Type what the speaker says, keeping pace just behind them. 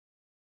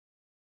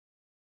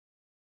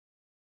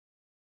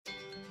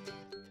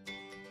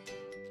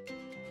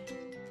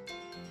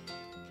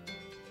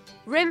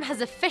RIM has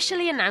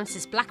officially announced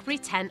its BlackBerry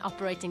 10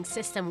 operating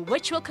system,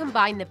 which will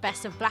combine the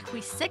best of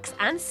BlackBerry 6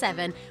 and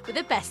 7 with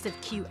the best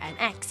of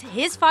QNX.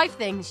 Here's 5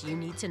 things you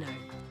need to know.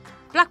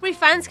 BlackBerry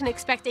fans can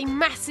expect a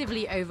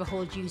massively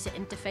overhauled user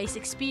interface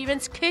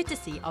experience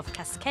courtesy of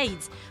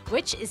Cascades,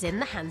 which is in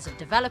the hands of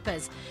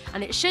developers,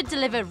 and it should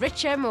deliver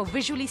richer, more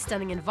visually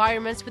stunning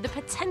environments with the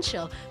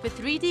potential for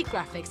 3D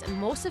graphics and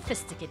more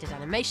sophisticated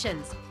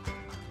animations.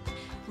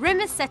 RIM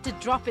is set to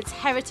drop its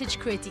heritage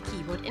QWERTY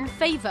keyboard in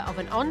favour of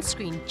an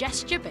on-screen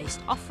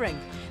gesture-based offering.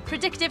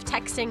 Predictive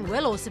texting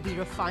will also be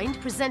refined,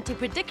 presenting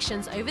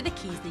predictions over the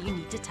keys that you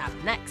need to tap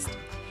next.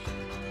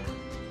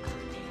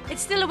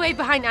 It's still a way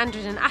behind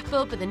Android and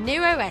Apple, but the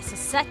new OS is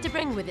set to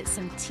bring with it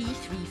some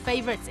T3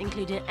 favourites,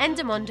 including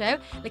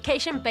Endomondo,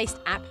 location-based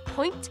app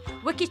Point,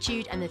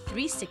 Wikitude and the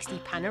 360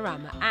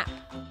 Panorama app.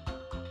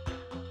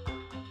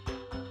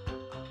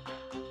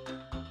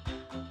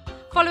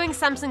 Following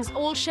Samsung's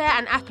AllShare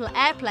and Apple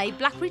AirPlay,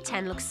 BlackBerry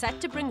 10 looks set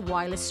to bring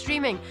wireless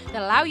streaming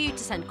that allow you to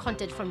send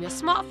content from your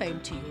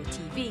smartphone to your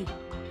TV.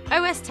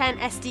 OS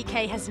X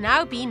SDK has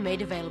now been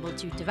made available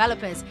to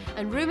developers,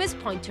 and rumours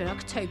point to an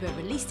October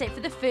release date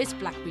for the first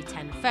BlackBerry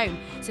 10 phone,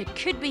 so it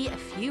could be a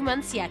few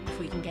months yet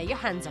before you can get your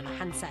hands on a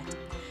handset.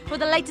 For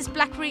the latest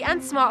BlackBerry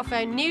and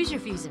smartphone news,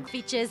 reviews and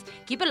features,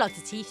 keep it locked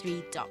to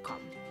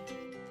t3.com.